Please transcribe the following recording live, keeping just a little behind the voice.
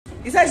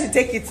You said she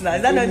take it now.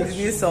 Is that not the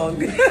new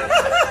song?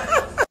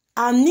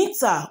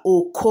 Anita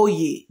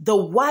Okoye, the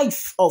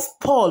wife of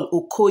Paul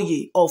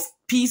Okoye of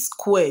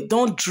PSQUARE,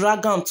 don't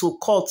drag am to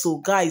court,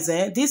 guys.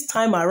 This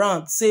time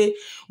around, say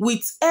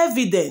with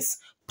evidence,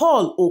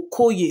 Paul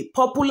Okoye,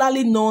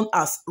 popularly known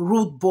as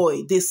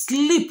Rudeboy, they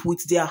sleep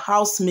with their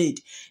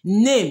housemaid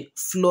named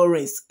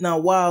Florence. Now,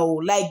 wow,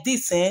 like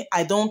this,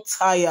 I don't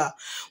tire.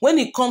 When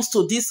it comes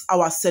to this,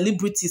 our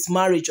celebrities'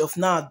 marriage of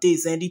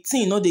nowadays, and the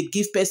thing, they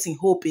give person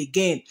hope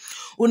again.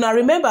 Una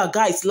remember,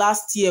 guys,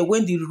 last year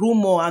when the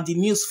rumor and the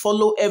news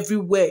follow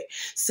everywhere,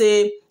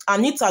 say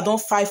Anita don't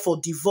fight for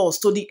divorce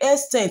to the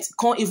extent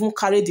can't even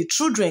carry the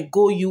children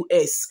go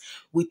US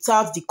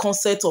without the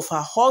consent of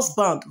her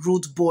husband,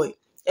 Rudeboy.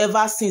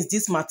 Ever since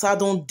this matter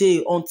don't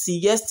day until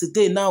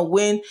yesterday now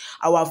when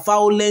our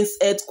violence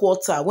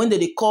headquarter, when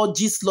they call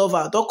G's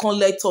lover, don't come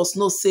let us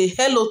know, say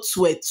hello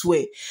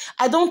Twe.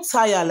 I don't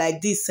tire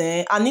like this,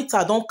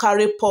 Anita don't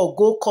carry Paul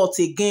go court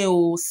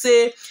again,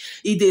 say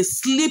if they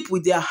sleep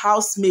with their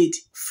housemaid,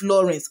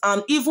 Florence,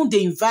 and even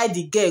they invite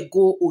the girl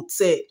go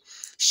hotel.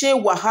 Shey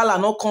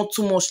wahala not come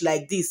too much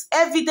like this.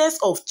 Evidence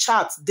of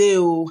chat dey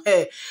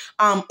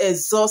I'm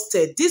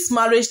exhausted. This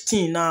marriage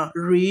thing now,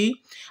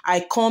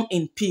 I come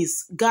in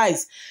peace.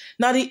 Guys,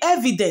 now the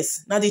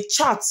evidence, now the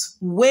chat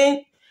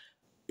when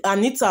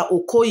Anita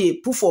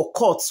Okoye put for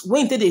court,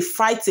 when they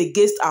fight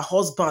against her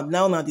husband,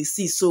 now they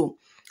see so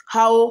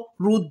how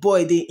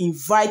Rudeboy they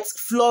invite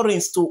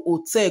Florence to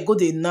hotel, go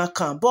they knock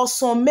am. But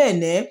some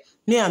men,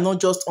 may I not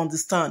just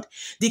understand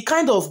the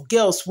kind of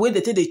girls where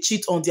they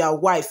cheat on their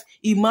wife.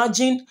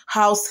 Imagine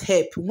house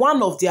help,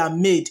 one of their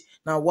maid.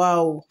 Now,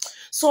 wow.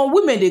 Some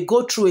women, they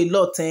go through a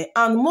lot,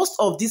 and most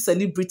of these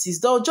celebrities,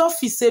 they'll just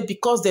feel say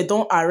because they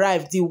don't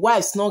arrive, the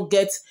wives not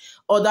get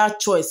other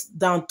choice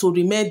than to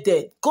remain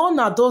dead. Gone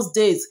are those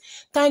days.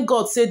 Thank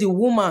God, say the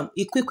woman,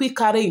 he quickly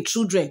carrying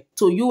children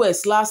to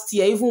US last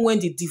year, even when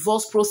the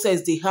divorce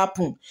process they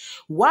happen.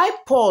 Why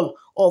Paul,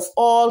 of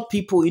all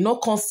people,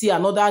 can't see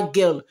another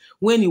girl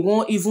when he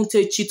won't even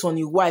take cheat on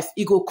his wife?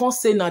 He go can't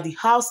say now the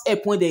house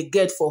help when they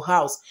get for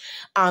house.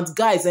 And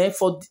guys,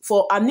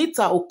 for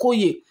Anita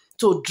Okoye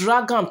to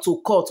drag am to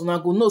court, una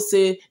go know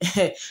say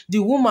the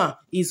woman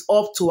is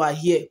up to her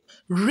ear.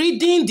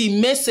 Reading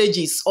the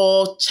messages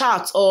or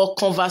chat or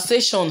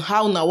conversation,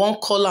 how na one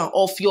call am,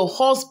 of your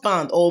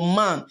husband or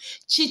man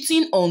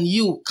cheating on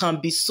you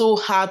can be so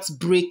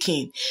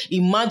heartbreaking.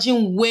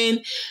 Imagine when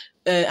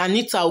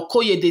Anita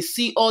Okoye, they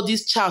see all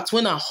these chats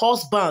when her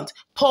husband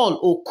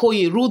Paul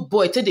Okoye,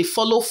 Rudeboy, they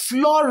follow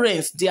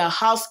Florence, their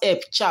house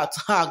help chat.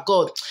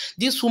 God,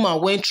 this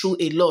woman went through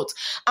a lot.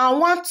 And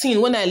one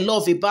thing when I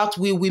love about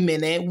we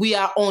women, we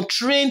are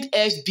untrained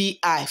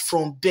FBI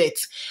from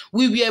birth.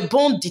 We were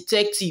born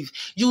detective.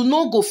 You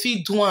go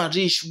fit do and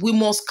reach. We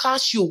must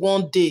catch you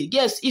one day.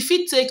 Yes, if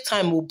it take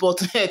time, but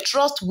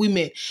trust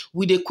women,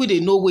 we they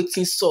know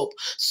waiting up.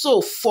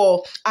 So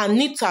for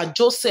Anita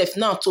Joseph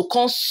now to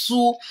come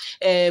sue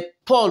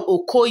Paul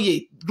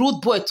Okoye,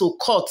 Rudeboy to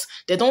court,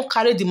 they don't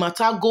carry the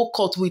matter go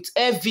court with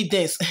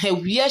evidence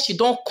where she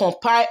don't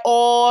compile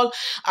all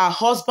her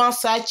husband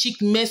side chick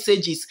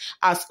messages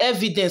as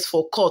evidence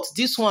for court.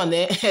 This one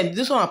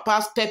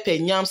pass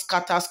Täpe yam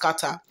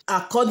scatter.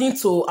 According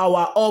to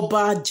our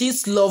Oba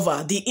G's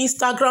lover, the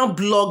Instagram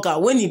blogger,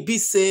 when he be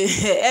say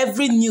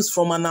every news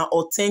from an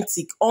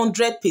authentic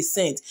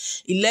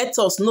 100%, he let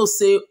us know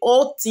say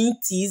all things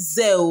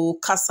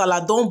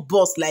kasala don't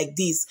bust like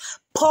this.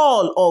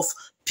 Paul of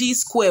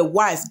PSQUARE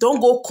wife don't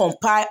go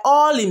compile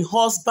all in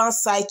husband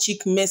side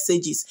chick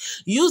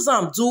messages. Use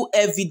them do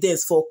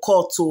evidence for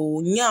court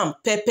to yam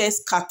pepper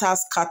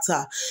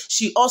scatter.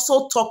 She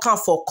also talk am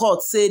for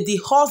court say the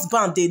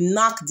husband they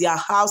knock their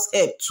house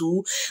help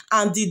too,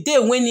 and the day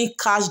when he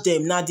catch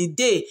them, now the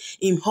day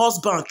him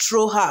husband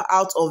throw her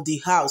out of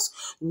the house.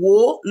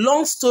 Whoa,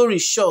 long story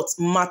short,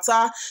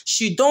 matter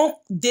she don't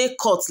dey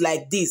court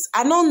like this.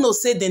 I don't know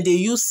say then they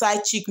use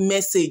side chick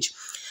message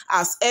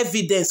as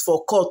evidence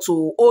for court.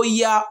 Oh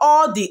yeah,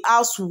 all the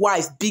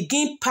housewives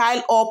begin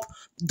pile up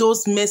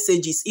those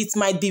messages. It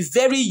might be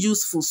very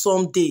useful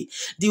someday.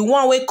 The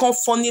one wey come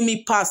funny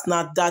me pass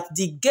now that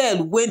the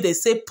girl when they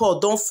say Paul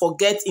don't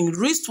forget in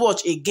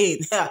wristwatch again.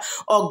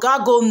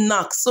 Oga go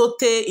knack so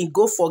tey he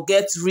go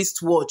forget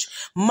wristwatch.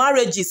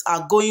 Marriages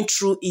are going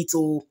through it.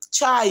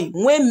 Chai,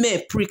 when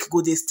men prick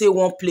go they stay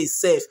one place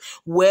safe.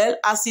 Well,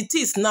 as it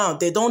is now,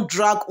 they don't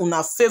drag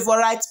una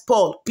favorite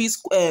Paul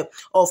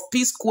of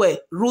PSQUARE,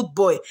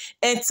 Rudeboy,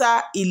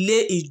 enter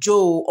Ile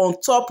Ijo on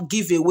top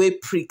giveaway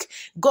prick.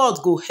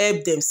 God go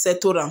help them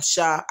settle am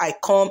sha. I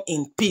come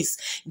in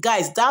peace.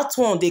 Guys, that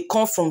one they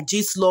come from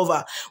G's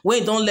lover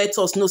when don't let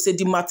us know say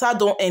the matter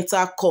don't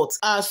enter court.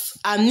 As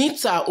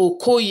Anita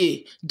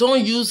Okoye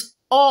don't use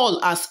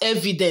all as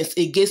evidence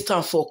against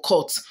am for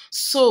court.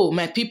 So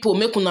my people,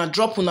 make una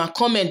drop una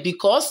comment,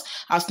 because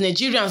as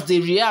Nigerians they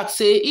react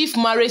say if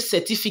marriage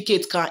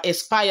certificate can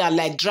expire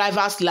like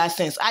driver's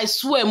license, I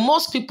swear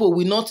most people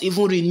will not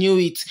even renew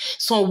it.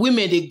 Some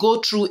women they go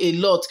through a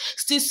lot,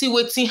 still see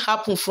wetin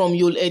happen from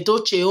Yul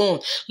Edochie own,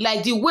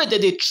 like the way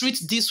that they treat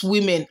these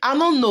women. I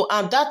don't know,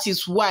 and that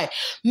is why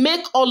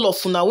make all of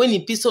una when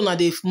it be so na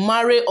they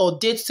marry or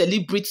date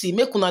celebrity,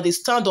 make una they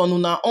stand on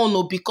una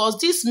own, because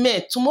this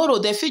men tomorrow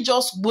they fit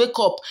just wake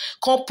up,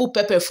 come put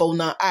pepper for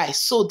una eye.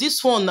 So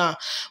this one na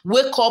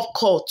wake up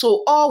call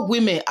to all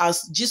women,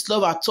 as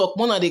Gistlover talk,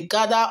 one they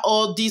gather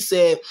all this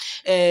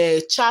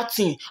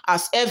chatting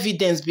as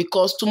evidence,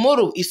 because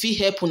tomorrow if it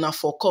help una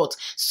for court.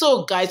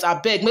 So guys, I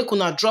beg make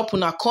una drop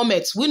una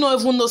comments. We don't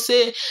even know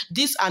say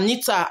this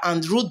Anita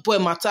and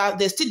Rudeboy matter,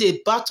 they still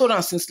dey battle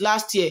am since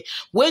last year.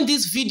 When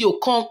this video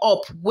come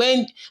up,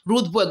 when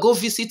Rudeboy go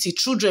visit the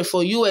children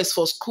for US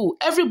for school,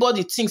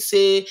 everybody thinks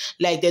say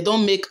like they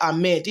don't make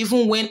amend.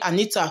 Even when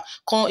Anita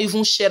can't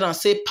even share and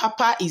say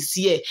Papa is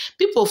here,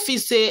 people feel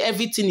say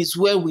everything is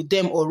well with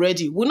them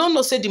already. We don't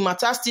know say the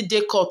matter still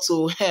dey court.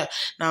 So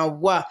now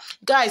what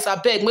guys, I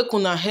beg make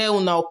una hear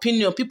una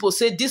opinion. People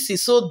say this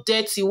is so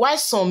dirty. Why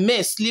some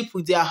men sleep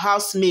with their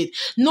housemaid?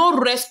 No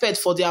respect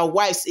for their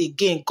wives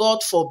again,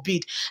 God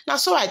forbid. Now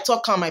so I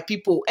talk on my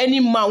people, any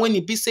man when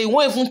he be say he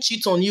won't even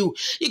cheat on you,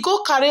 he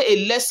go carry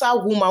a lesser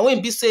woman when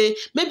he be say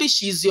maybe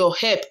she's your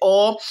help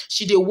or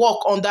she dey work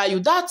under you,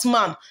 that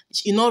man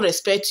he no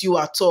respect you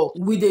at all.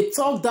 We dey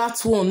talk that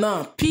one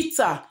now.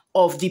 Peter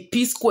of the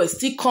PSQUARE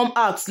still come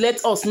out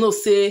let us know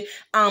say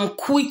I'm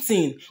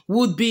quitting,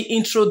 would be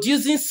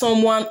introducing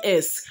someone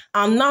else,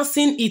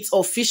 announcing it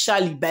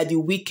officially by the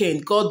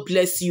weekend. God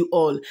bless you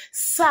all.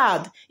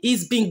 Sad,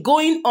 it's been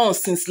going on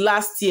since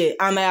last year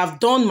and I have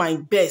done my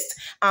best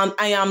and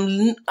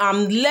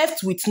I'm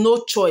left with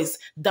no choice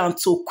than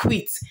to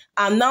quit,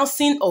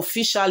 announcing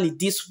officially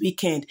this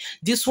weekend.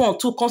 This one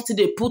too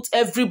constantly they put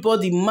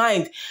everybody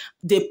mind,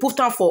 they put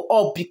am for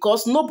up,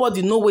 because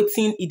nobody know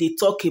wetin e dey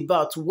talk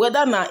about,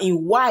 whether na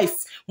im wife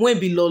when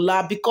be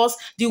Lola, because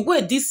the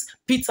way this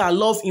Peter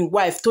love his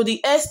wife to the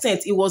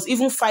extent he was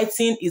even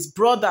fighting his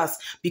brothers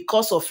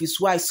because of his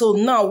wife. So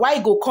now why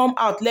go come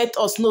out let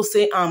us know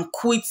say I'm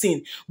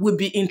quitting, will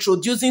be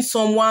introducing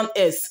someone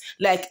else,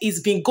 like it's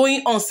been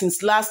going on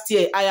since last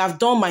year. I have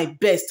done my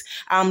best,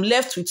 I'm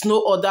left with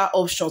no other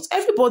options.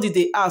 Everybody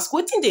they ask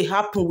wetin dey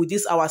happen with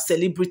this our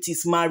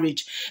celebrities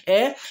marriage.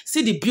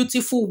 See the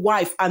beautiful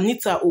wife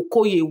Anita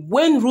Okoye,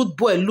 when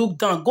Rudeboy look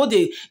down, go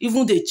they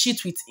even they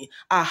cheat with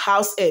her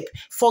house help.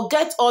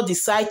 Forget all the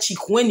side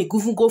chick when he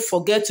even go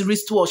forget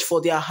wristwatch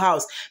for their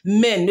house.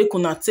 Men make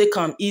una take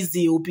am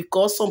easy,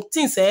 because some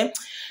things e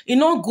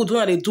no good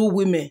when they do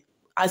women,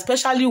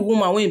 especially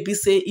woman when be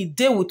say e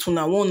dey with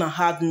una one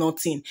had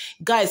nothing.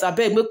 Guys, I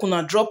beg make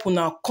una drop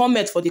una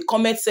comment for the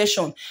comment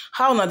section.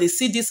 How now they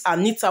see this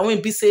Anita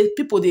when be say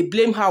people they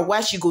blame her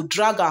why she go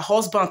drag her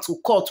husband to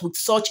court with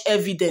such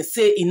evidence,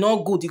 say e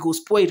no good, e go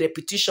spoil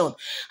reputation.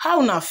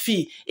 How una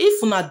feel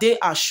if una dey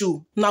her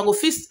shoe? Una go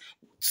fit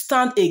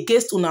stand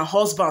against una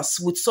husbands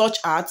with such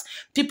acts?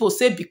 People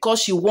say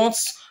because she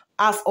wants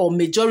half or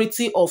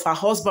majority of her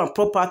husband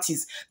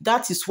properties,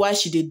 that is why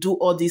she dey do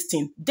all these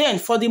things. Then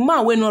for the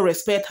man wey no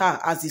respect her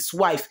as his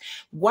wife,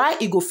 why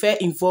he go fair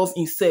involve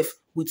himself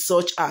with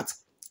such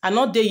acts? I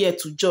not there yet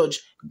to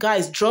judge.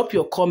 Guys, drop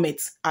your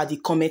comments at the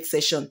comment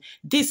section.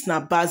 This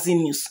na Bazzy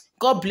News.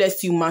 God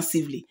bless you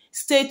massively.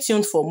 Stay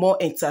tuned for more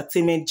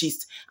entertainment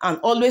gist, and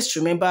always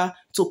remember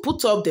to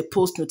put up the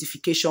post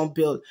notification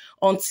bell.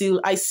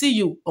 Until I see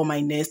you on my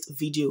next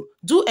video.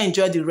 Do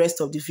enjoy the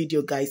rest of the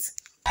video, guys.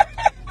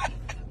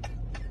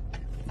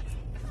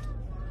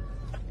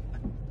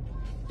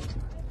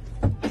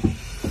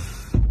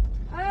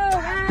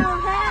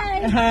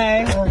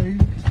 Hi. Hi.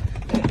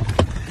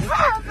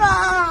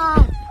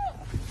 Papa!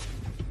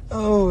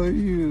 How are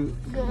you?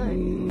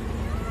 Good.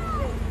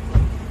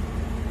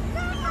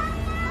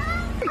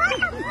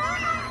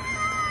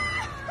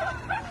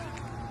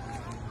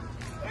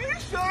 Are you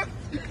shocked?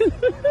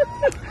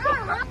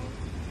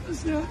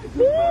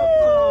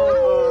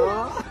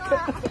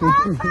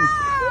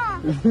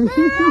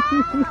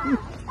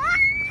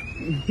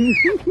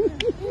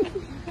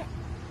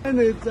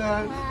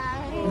 Anita.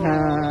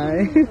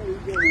 Hi.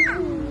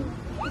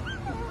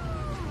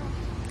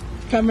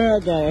 Camera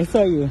guy, I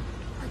saw you.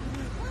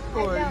 I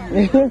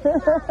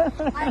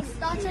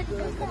started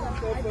because I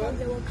thought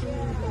they were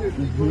clean.